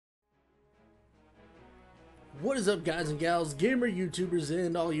What is up, guys and gals, gamer YouTubers,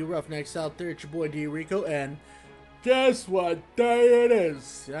 and all you roughnecks out there? It's your boy D Rico, and guess what day it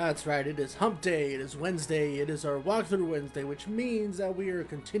is? That's right, it is Hump Day, it is Wednesday, it is our walkthrough Wednesday, which means that we are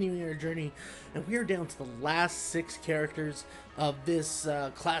continuing our journey, and we are down to the last 6 characters of this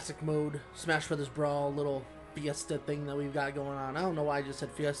classic mode, Smash Brothers Brawl, little fiesta thing that we've got going on. I don't know why I just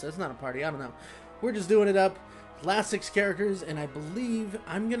said fiesta, it's not a party, I don't know. We're just doing it up, last 6 characters, and I believe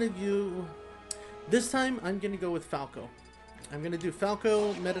I'm gonna do... This time, I'm going to go with Falco. I'm going to do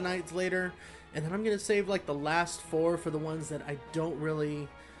Falco, Meta Knights later, and then I'm going to save like the last 4 for the ones that I don't really,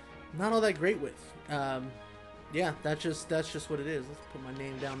 not all that great with. Yeah, that's just what it is. Let's put my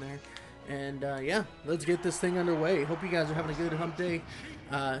name down there. And yeah, let's get this thing underway. Hope you guys are having a good hump day.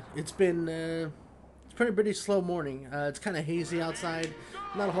 It's been, it's pretty slow morning. It's kind of hazy outside.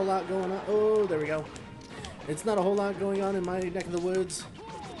 Not a whole lot going on. Oh, there we go. It's not a whole lot going on in my neck of the woods.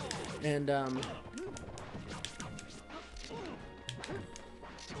 And,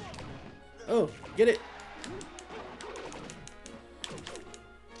 oh, get it.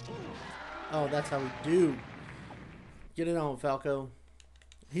 Oh, that's how we do. Get it on, Falco.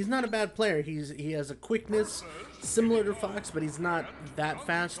 He's not a bad player. He has a quickness similar to Fox, but he's not that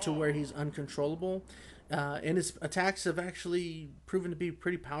fast to where he's uncontrollable. And his attacks have actually proven to be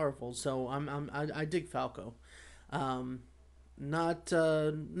pretty powerful. So I dig Falco. Not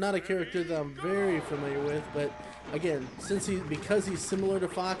a character that I'm very familiar with, but again, because he's similar to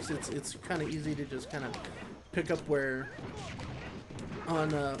Fox, it's kind of easy to just kind of pick up where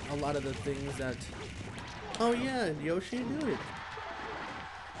on a lot of the things that. Oh yeah, Yoshi, do it.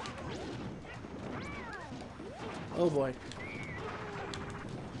 Oh boy.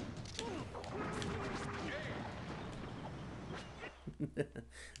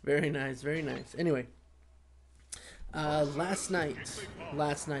 Very nice, very nice. Anyway. Last night,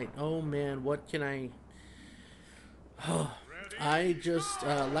 oh man, what can I just,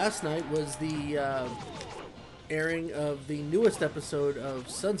 last night was the, airing of the newest episode of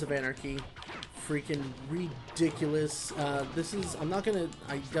Sons of Anarchy. Freaking ridiculous. I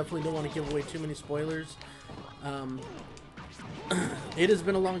definitely don't want to give away too many spoilers. It has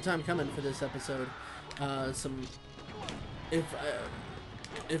been a long time coming for this episode.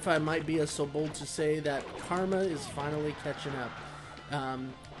 If I might be so bold to say that karma is finally catching up.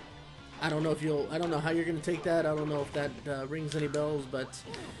 I don't know how you're gonna take that. I don't know if that rings any bells, but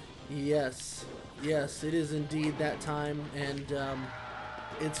yes, it is indeed that time, and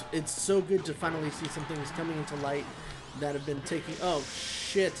it's so good to finally see some things coming into light that have been taking. Oh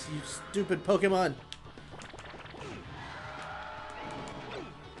shit! You stupid Pokemon!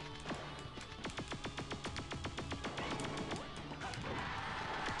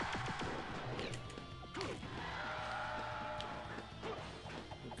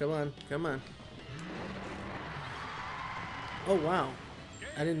 Come on, come on. Oh, wow.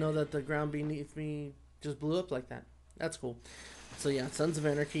 I didn't know that the ground beneath me just blew up like that. That's cool. So yeah, Sons of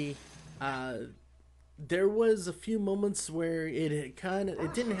Anarchy. There was a few moments where it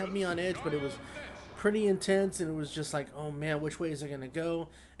didn't have me on edge, but it was pretty intense, and it was just like, oh man, which way is it gonna go?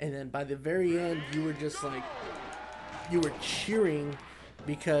 And then by the very end, you were just like, you were cheering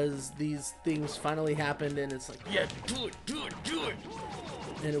because these things finally happened, and it's like, yeah, do it, do it, do it.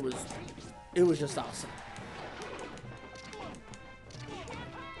 And it was just awesome.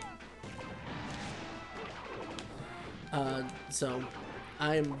 So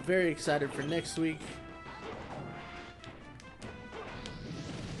I am very excited for next week.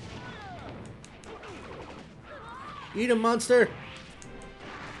 Eat him, monster!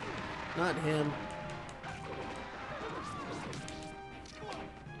 Not him.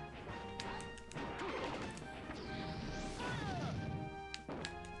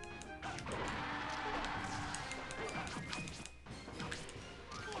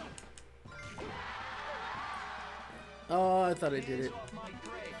 Oh, I thought I did it.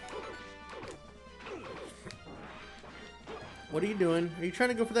 What are you doing? Are you trying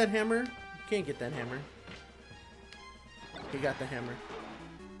to go for that hammer? You can't get that hammer. He got the hammer.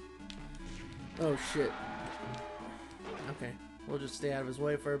 Oh, shit. Okay. We'll just stay out of his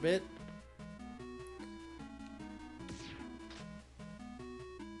way for a bit.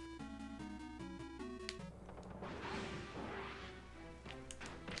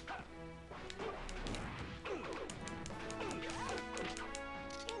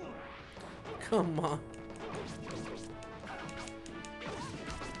 Come on.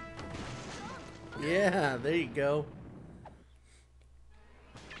 Yeah, there you go.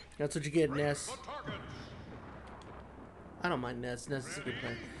 That's what you get, Ness. I don't mind Ness. Ness is a good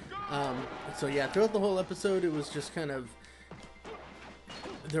player. So yeah, throughout the whole episode, it was just kind of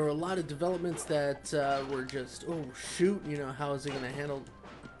there were a lot of developments that were just, oh shoot, you know, how is it going to handle,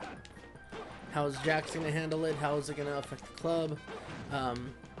 how is Jax going to handle it, how is it going to affect the club.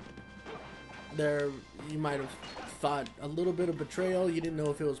 There, you might have thought a little bit of betrayal. You didn't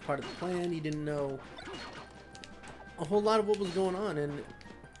know if it was part of the plan. You didn't know a whole lot of what was going on. And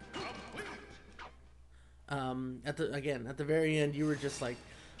at the very end, you were just like,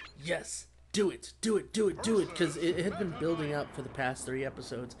 yes, do it, do it, do it, do it, because it had been building up for the past 3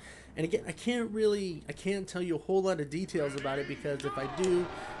 episodes. And again, I can't tell you a whole lot of details about it, because if I do,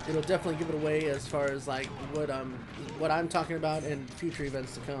 it'll definitely give it away as far as like what I'm talking about and future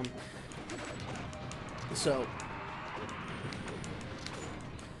events to come. So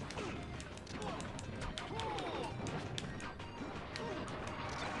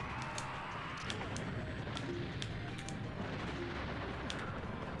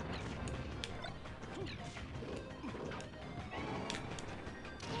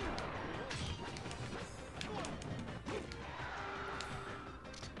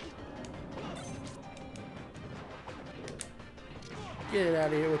get out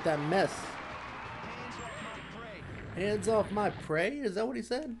of here with that mess. Hands off my prey? Is that what he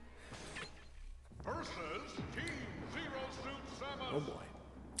said? Oh boy.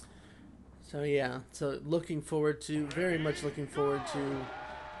 So yeah, so very much looking forward to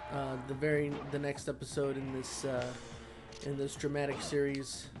the next episode in this dramatic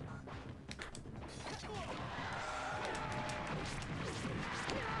series.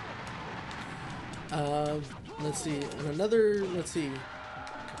 Let's see, let's see.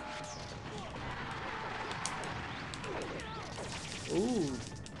 Ooh.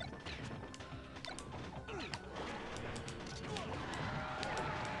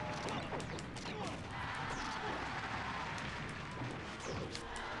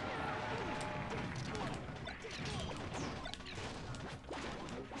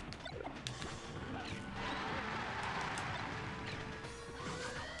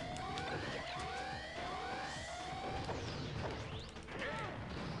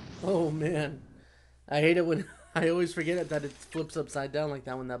 Oh man, I hate it when I always forget it that it flips upside down like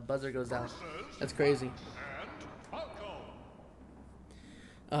that when that buzzer goes out. That's crazy.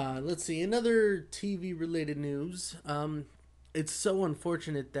 Let's see, another TV related news. It's so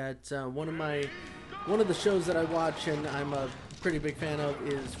unfortunate that one of the shows that I watch and I'm a pretty big fan of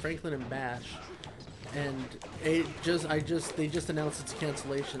is Franklin and Bash, and they just announced its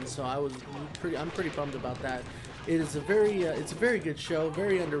cancellation. So I'm pretty bummed about that. It is it's a very good show,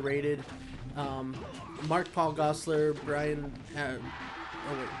 very underrated. Mark Paul Gosselaar, Brian,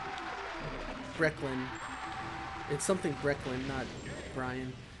 Brecklin. It's something Brecklin, not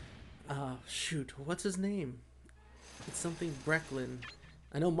Brian. Shoot, what's his name? It's something Brecklin.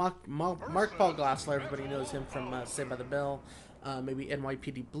 I know Mark Paul Gosselaar. Everybody knows him from Saved by the Bell, maybe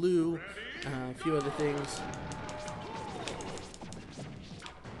NYPD Blue, a few other things.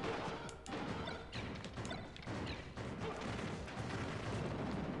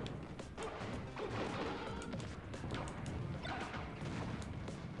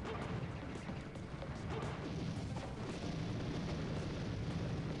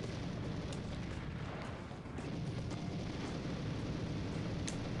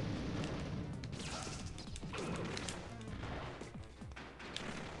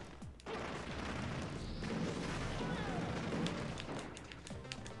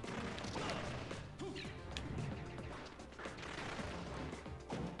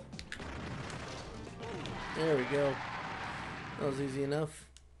 There we go. That was easy enough.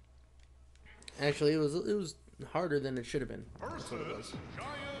 Actually, it was harder than it should have been. That's what it was.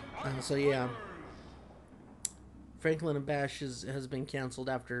 So yeah, Franklin and Bash has been canceled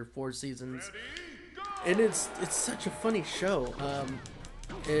after 4 seasons, and it's such a funny show.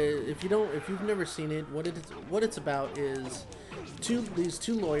 If you've never seen it, what it's about is these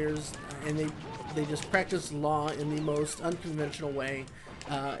two lawyers, and they just practice law in the most unconventional way.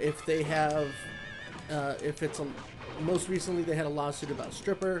 Most recently they had a lawsuit about a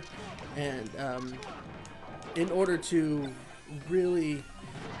stripper, and in order to really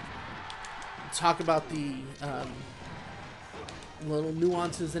talk about the little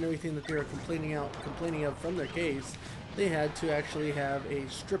nuances and everything that they were complaining of from their case, they had to actually have a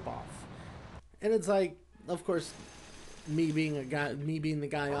strip off. And it's like, of course, me being the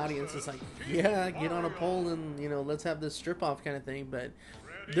guy audience, it's like, yeah, get on a pole and, you know, let's have this strip off kind of thing. But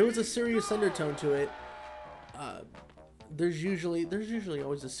there was a serious undertone to it. There's usually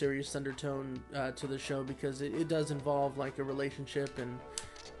always a serious undertone to the show, because it does involve like a relationship and,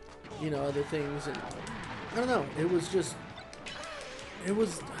 you know, other things. And I don't know, it's just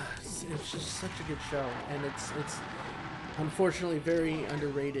such a good show, and Unfortunately, very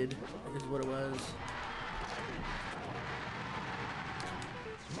underrated is what it was.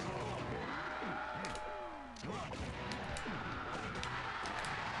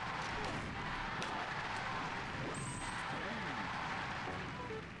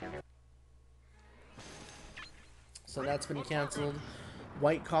 So that's been canceled.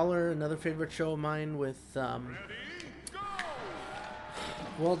 White Collar, another favorite show of mine with,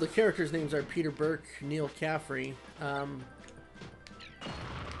 well, the characters' names are Peter Burke, Neil Caffrey,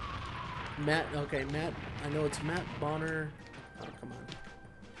 Matt, okay, Matt, I know it's Matt Bonner. Oh, come on.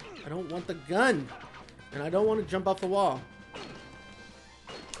 I don't want the gun! And I don't want to jump off the wall.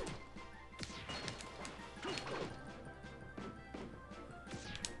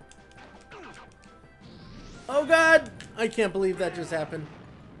 Oh god! I can't believe that just happened.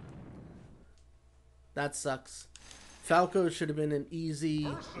 That sucks. Falco should have been an easy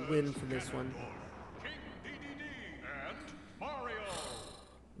win for this one.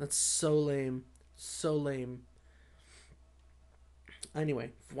 That's so lame. So lame.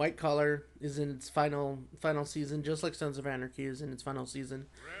 Anyway, White Collar is in its final season, just like Sons of Anarchy is in its final season.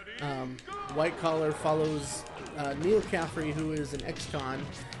 White Collar follows Neil Caffrey, who is an ex-con.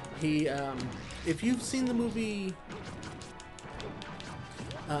 He, if you've seen the movie,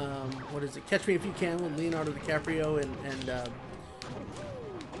 what is it? Catch Me If You Can, with Leonardo DiCaprio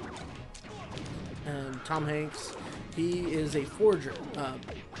and Tom Hanks. He is a forger.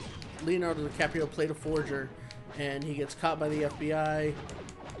 Leonardo DiCaprio played a forger, and he gets caught by the FBI.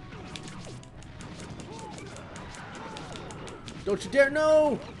 Don't you dare!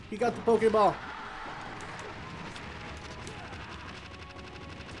 No! He got the Pokeball.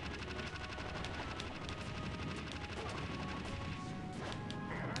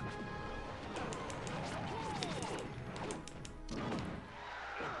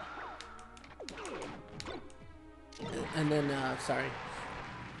 And then, sorry.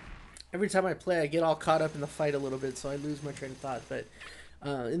 Every time I play, I get all caught up in the fight a little bit, so I lose my train of thought. But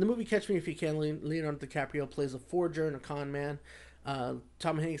in the movie Catch Me If You Can, Leonardo DiCaprio plays a forger and a con man.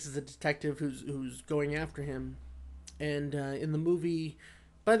 Tom Hanks is a detective who's going after him. And in the movie,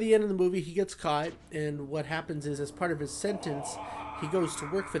 by the end of the movie, he gets caught. And what happens is, as part of his sentence, he goes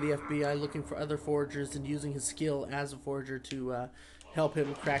to work for the FBI looking for other forgers and using his skill as a forger to help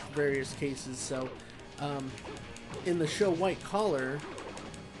him crack various cases. So in the show White Collar,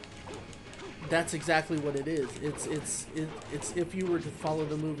 that's exactly what it is. It's if you were to follow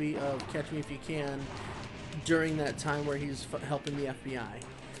the movie of Catch Me If You Can during that time where he's helping the FBI.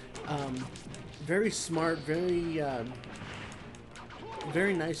 Very smart, very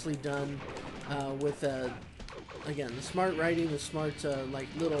nicely done. With again, the smart writing, the smart like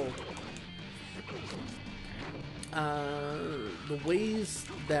little the ways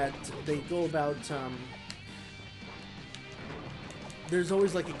that they go about. There's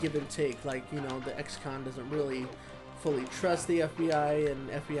always like a give and take, like, you know, the ex-con doesn't really fully trust the FBI, and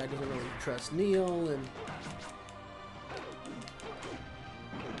FBI doesn't really trust Neil,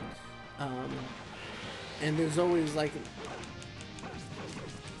 and there's always like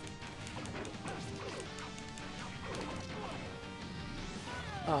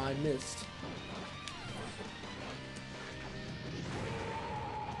oh, I missed.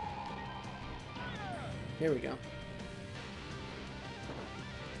 Here we go.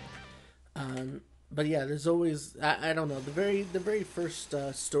 But yeah, there's always I don't know, the very first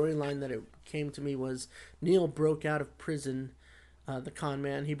storyline that it came to me was Neil broke out of prison, the con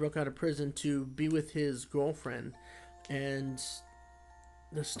man. He broke out of prison to be with his girlfriend, and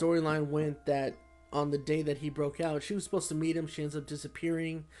the storyline went that on the day that he broke out, she was supposed to meet him. She ends up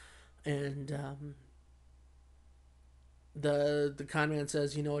disappearing, and the con man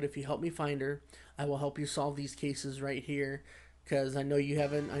says, you know what, if you help me find her, I will help you solve these cases right here. Because I know you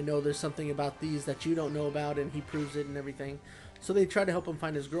haven't, I know there's something about these that you don't know about, and he proves it and everything. So they try to help him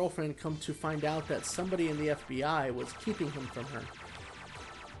find his girlfriend, come to find out that somebody in the FBI was keeping him from her.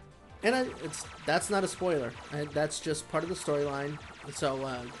 And that's not a spoiler. That's just part of the storyline. So,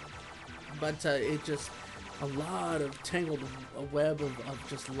 it just, a lot of tangled web of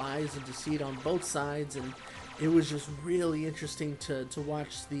just lies and deceit on both sides, and it was just really interesting to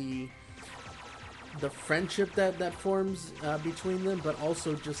watch the friendship that forms between them, but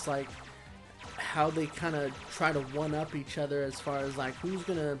also just like how they kind of try to one up each other as far as like who's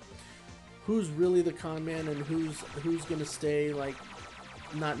really the con man and who's gonna stay like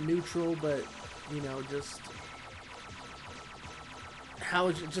not neutral, but you know, just how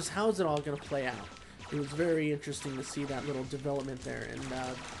is it all gonna play out. It was very interesting to see that little development there, and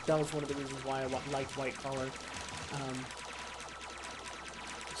that was one of the reasons why I liked White Collar.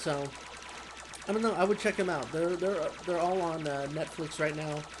 So I don't know. I would check them out. They're all on Netflix right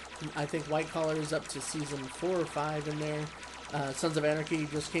now. I think White Collar is up to season 4 or 5 in there. Sons of Anarchy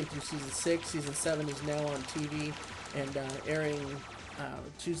just came through season 6. Season 7 is now on TV and airing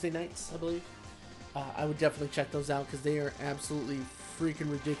Tuesday nights, I believe. I would definitely check those out because they are absolutely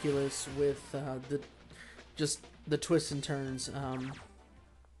freaking ridiculous with the twists and turns.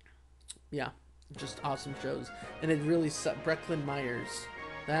 Yeah, just awesome shows. And it really Brecklin Myers,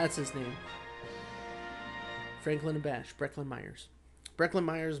 that's his name. Franklin and Bash, Brecklin Myers. Brecklin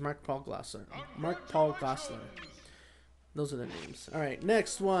Myers, Mark Paul Gosselaar. Those are the names. Alright,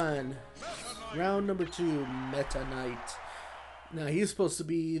 next one. Round number 2, Meta Knight. Now, he's supposed to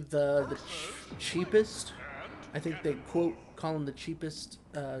be the cheapest. I think they call him the cheapest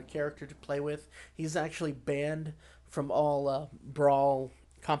character to play with. He's actually banned from all Brawl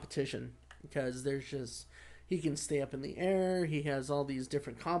competition because he can stay up in the air. He has all these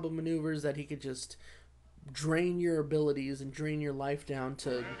different combo maneuvers that he could just drain your abilities and drain your life down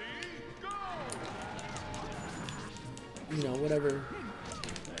to, you know, whatever.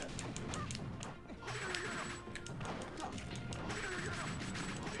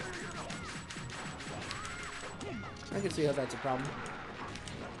 I can see how that's a problem.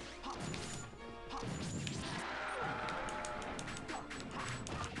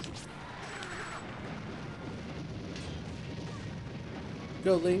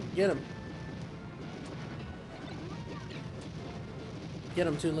 Go, Link. Get him. Get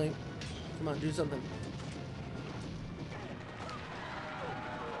him too, Link. Come on, do something.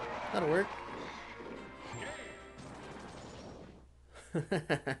 That'll work.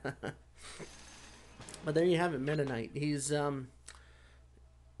 But there you have it, Meta Knight. He's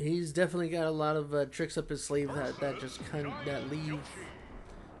definitely got a lot of tricks up his sleeve that leave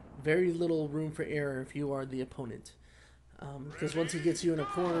very little room for error if you are the opponent. Because once he gets you in a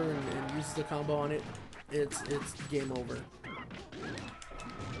corner and uses the combo on it, it's game over.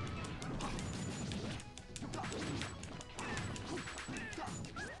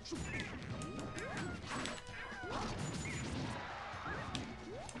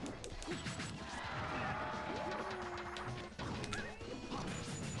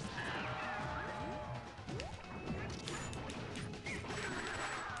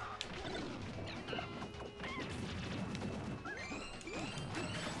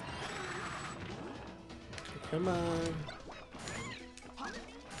 Come on.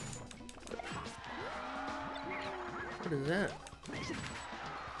 What is that?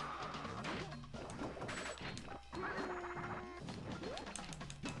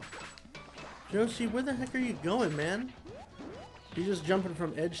 Yoshi, where the heck are you going, man? You're just jumping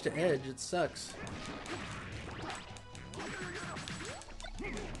from edge to edge. It sucks.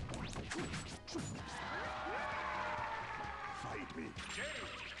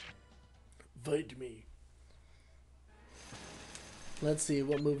 Fight me. Let's see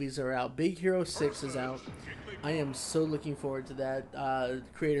what movies are out. Big Hero 6 is out. I am so looking forward to that.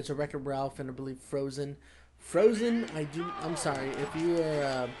 Creators of Wreck-It Ralph and I believe Frozen. Frozen, I'm sorry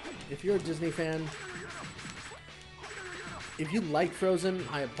if you're a Disney fan. If you like Frozen,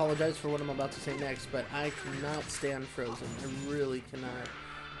 I apologize for what I'm about to say next, but I cannot stand Frozen. I really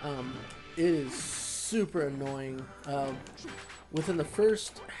cannot. It is super annoying. Within the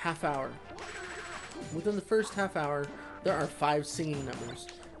first half hour, there are 5 singing numbers.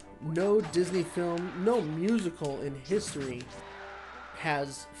 No Disney film, no musical in history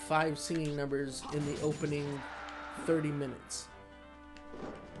has 5 singing numbers in the opening 30 minutes.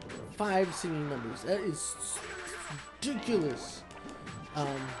 5 singing numbers. That is ridiculous.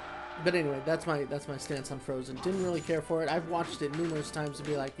 But anyway, that's my stance on Frozen. Didn't really care for it. I've watched it numerous times to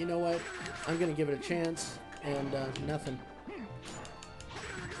be like, you know what? I'm gonna give it a chance, and nothing.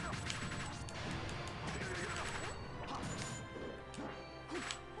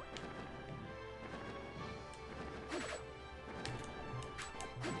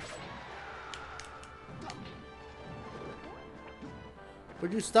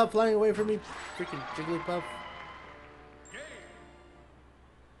 Would you stop flying away from me, freaking Jigglypuff?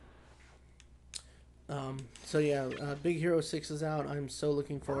 So yeah, Big Hero 6 is out. I'm so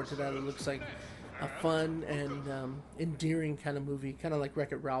looking forward to that. It looks like a fun and endearing kind of movie, kind of like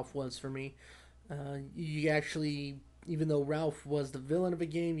Wreck-It Ralph was for me. You actually, even though Ralph was the villain of a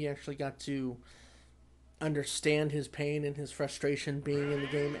game, you actually got to understand his pain and his frustration being in the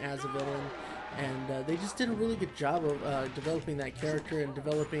game as a villain. And they just did a really good job of developing that character and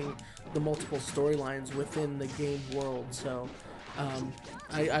developing the multiple storylines within the game world. So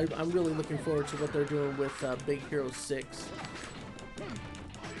I'm really looking forward to what they're doing with Big Hero 6.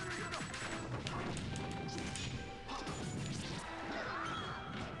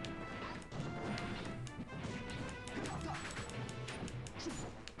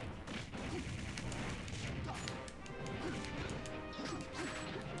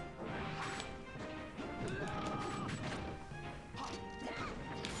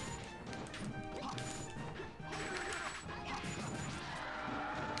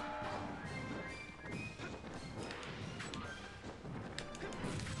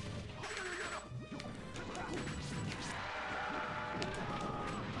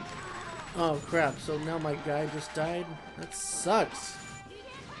 Oh crap, so now my guy just died? That sucks.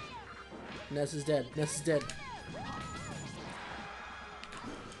 Ness is dead. Ness is dead.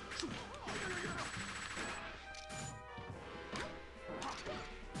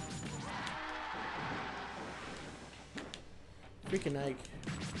 Freaking Ike.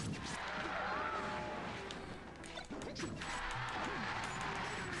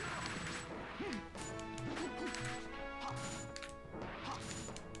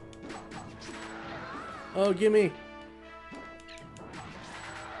 Oh, gimme!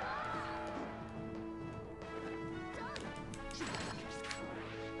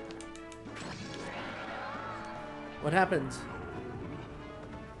 What happened?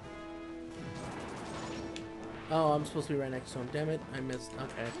 Oh, I'm supposed to be right next to him. Damn it, I missed.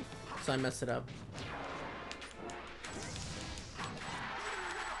 Okay, so I messed it up.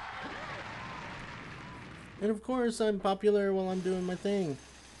 And of course, I'm popular while I'm doing my thing.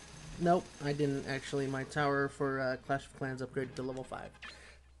 Nope, I didn't actually. My tower for Clash of Clans upgraded to level 5.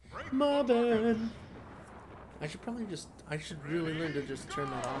 My bad. I should probably just... I should really learn to just turn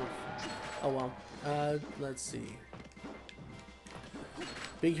that off. Oh well. Let's see.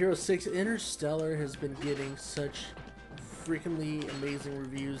 Big Hero 6 Interstellar has been getting such freakingly amazing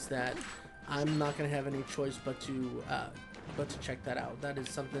reviews that I'm not going to have any choice but to check that out. That is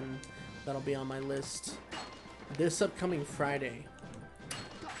something that'll be on my list this upcoming Friday.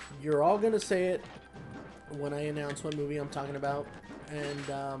 You're all going to say it when I announce what movie I'm talking about,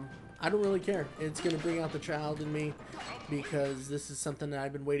 and I don't really care. It's going to bring out the child in me because this is something that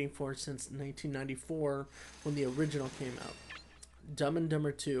I've been waiting for since 1994 when the original came out. Dumb and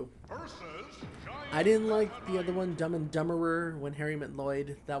Dumber 2. I didn't like the other one, Dumb and Dumberer, when Harry met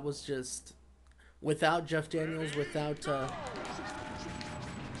Lloyd. That was just... Without Jeff Daniels, without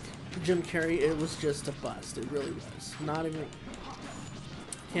Jim Carrey, it was just a bust. It really was. Not even...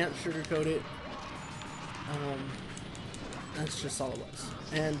 Can't sugarcoat it. That's just all it was.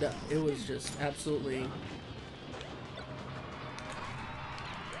 And it was just absolutely...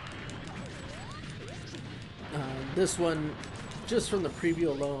 this one, just from the preview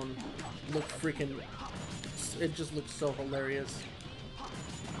alone, looked freaking... It just looked so hilarious.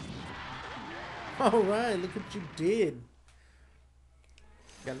 Alright, look what you did.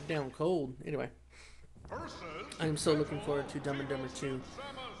 Got it down cold. Anyway. I'm so looking forward to Dumb and Dumber 2.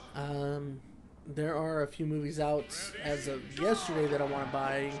 There are a few movies out as of yesterday that I want to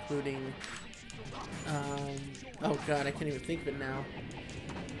buy, including... oh god, I can't even think of it now.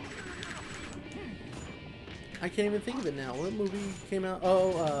 I can't even think of it now. What movie came out?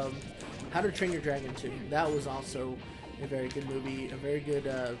 Oh, How to Train Your Dragon 2. That was also a very good movie. A very good,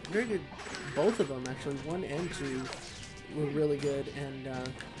 both of them actually, 1 and 2 were really good. And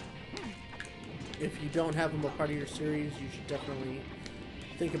if you don't have them a part of your series, you should definitely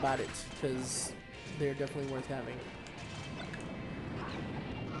think about it because they're definitely worth having.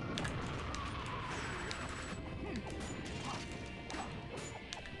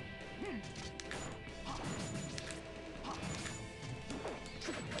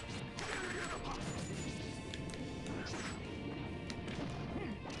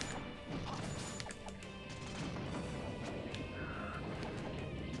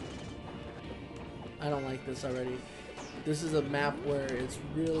 I don't like this already. This is a map where it's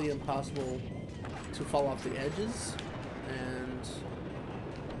really impossible to fall off the edges, and...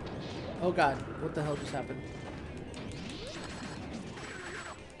 Oh god, what the hell just happened?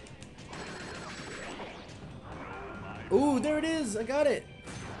 Ooh, there it is! I got it!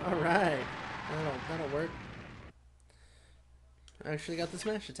 Alright. That'll work. I actually got the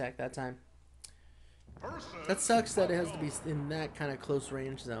smash attack that time. That sucks that it has to be in that kind of close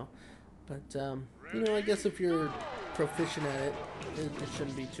range, though. But, you know, I guess if you're proficient at it, it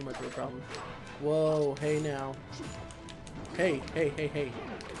shouldn't be too much of a problem. Whoa, hey now. Hey, hey, hey, hey.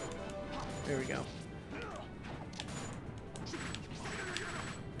 There we go.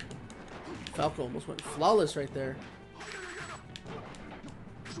 Falco almost went flawless right there.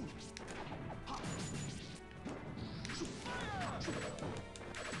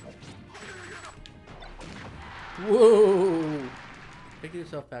 Whoa! Pick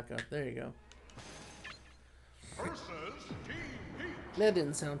yourself back up. There you go. That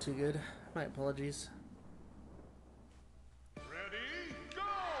didn't sound too good. My apologies. Ready, go!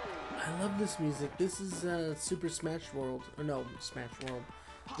 I love this music. This is Super Smash World. Or no, Smash World.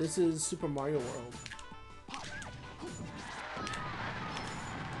 This is Super Mario World.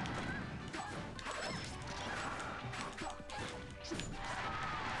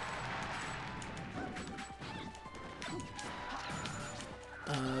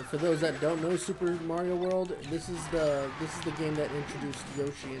 For those that don't know Super Mario World, this is the game that introduced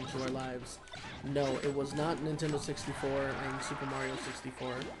Yoshi into our lives. No, it was not Nintendo 64 and Super Mario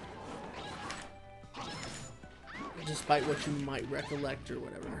 64. Despite what you might recollect or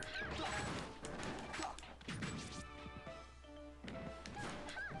whatever.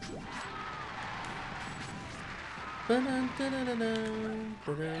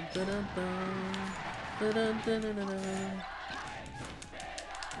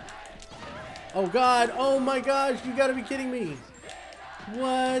 Oh god, oh my gosh, you gotta be kidding me.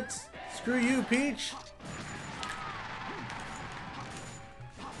 What? Screw you, Peach.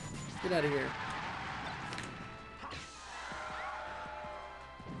 Get out of here.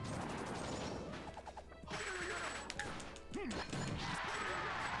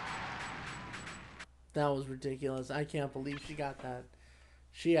 That was ridiculous. I can't believe she got that.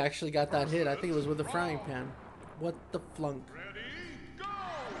 She actually got that hit. I think it was with a frying pan. What the flunk?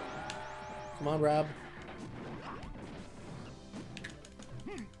 Come on, Rob.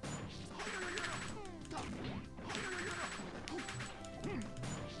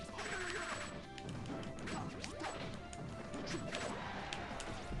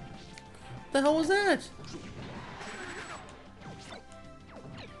 The hell was that?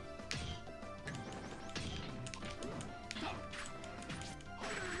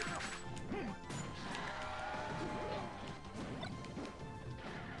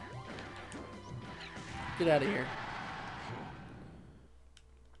 Get out of here.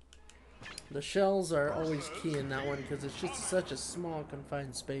 The shells are always key in that one because it's just such a small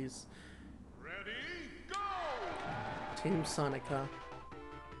confined space. Ready, go! Team Sonica.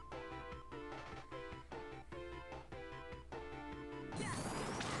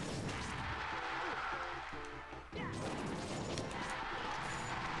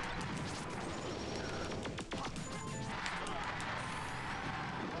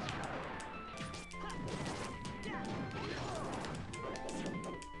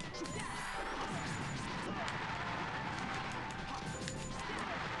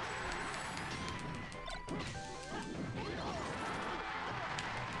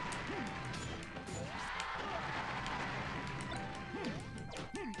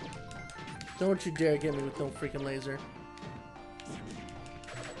 Don't you dare get me with no freaking laser.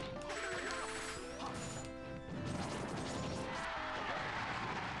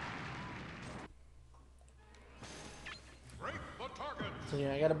 So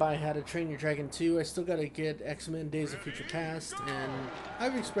yeah, I gotta buy How to Train Your Dragon 2. I still gotta get X-Men Days of Future Past, and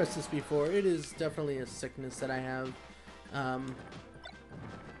I've expressed this before. It is definitely a sickness that I have.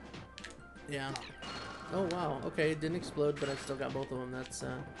 Yeah. Oh wow. Okay, it didn't explode, but I still got both of them.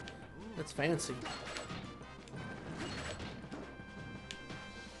 That's fancy.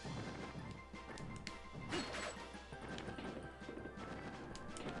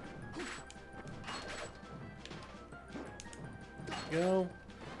 Go.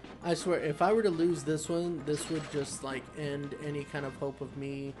 I swear, if I were to lose this one, this would just like end any kind of hope of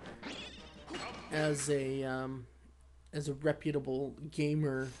me as a reputable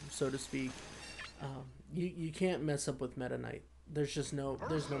gamer, so to speak. You can't mess up with Meta Knight. There's no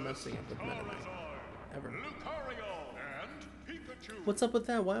messing up with Meta Knight ever. What's up with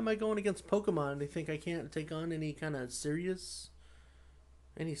that? Why am I going against Pokemon? They think I can't take on any kind of serious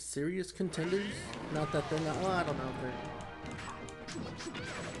contenders? Not that they're not. Well, I don't know if they're.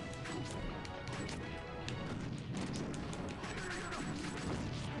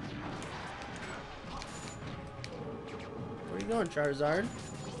 Where you going, Charizard?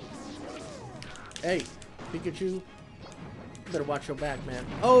 Hey, Pikachu. You better watch your back, man.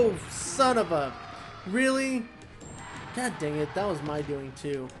 Oh, son of a... Really? God dang it, that was my doing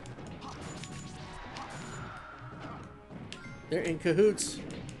too. They're in cahoots.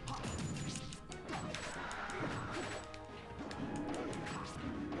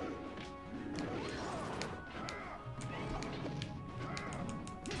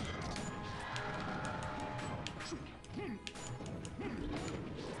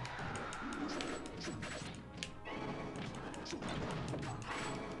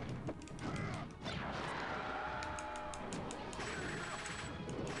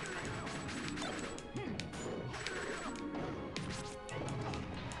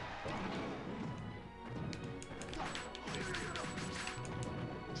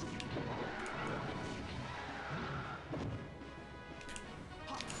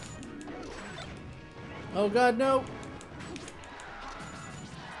 Oh god, no!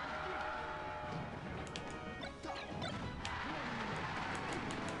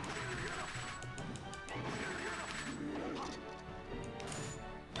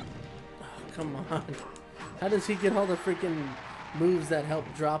 Oh, come on. How does he get all the freaking moves that help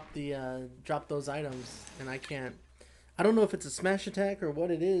drop drop those items, and I can't. I don't know if it's a smash attack or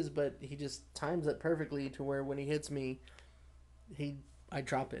what it is, but he just times it perfectly to where when he hits me, I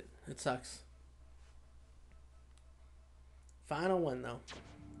drop it. It sucks. Final one though.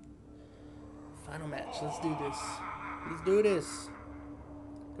 Final match. Let's do this. Let's do this.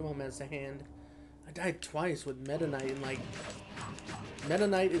 Come on, Master Hand. I died twice with Meta Knight, and like Meta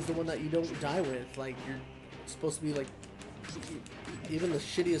Knight is the one that you don't die with. Like you're supposed to be like even the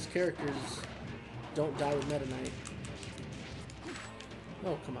shittiest characters don't die with Meta Knight.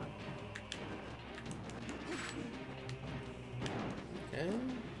 Oh, come on. Okay.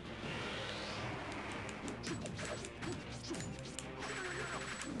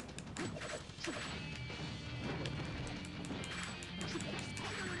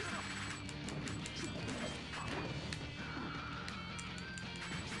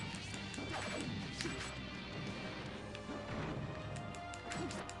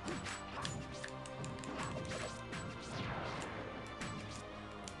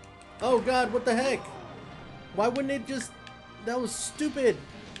 Oh god, what the heck? Why wouldn't it just... That was stupid.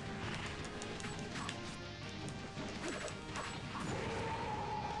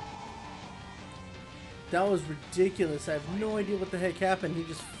 That was ridiculous. I have no idea what the heck happened. He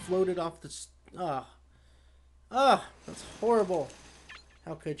just floated off the... That's horrible.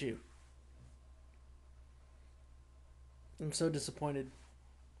 How could you? I'm so disappointed.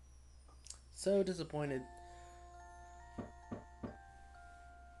 So disappointed.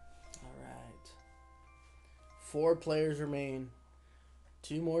 Alright. 4 players remain.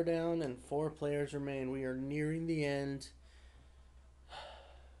 2 more down and 4 players remain. We are nearing the end.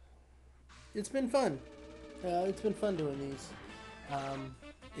 It's been fun. It's been fun doing these.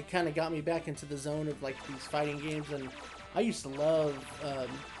 It kind of got me back into the zone of like these fighting games, and I used to love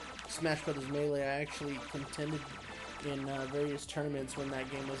Smash Brothers Melee. I actually contended in various tournaments when that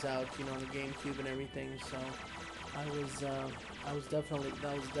game was out, you know, on the GameCube and everything. So that was definitely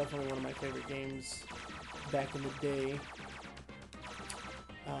one of my favorite games back in the day.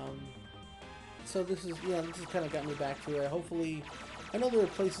 So this is kind of got me back to it. Hopefully, I know there are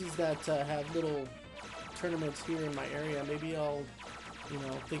places that have little tournaments here in my area. Maybe I'll, you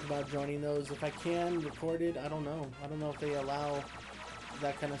know, think about joining those if I can record it. I don't know if they allow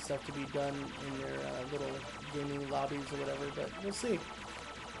that kind of stuff to be done in their little gaming lobbies or whatever, but we'll see.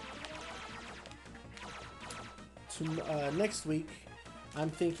 Next week, I'm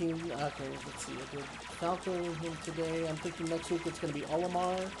thinking, okay, let's see, I did Falco today. I'm thinking next week it's going to be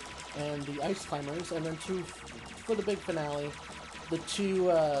Olimar and the Ice Climbers, and then for the big finale, the two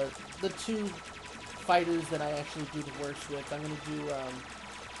fighters that I actually do the worst with. I'm going to do,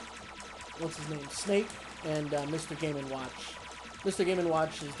 what's his name, Snake and Mr. Game & Watch. Mr. Game &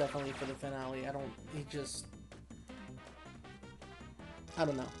 Watch is definitely for the finale. I don't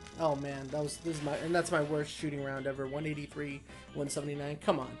know. Oh man, that's my worst shooting round ever. 183, 179.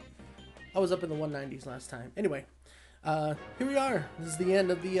 Come on. I was up in the 190s last time. Anyway, here we are. This is the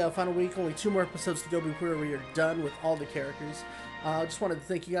end of the final week. Only 2 more episodes to go before we are done with all the characters. I just wanted to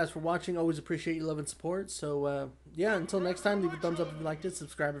thank you guys for watching. Always appreciate your love and support. So, yeah, until next time, leave a thumbs up if you liked it.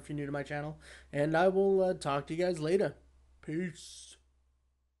 Subscribe if you're new to my channel. And I will talk to you guys later. Peace.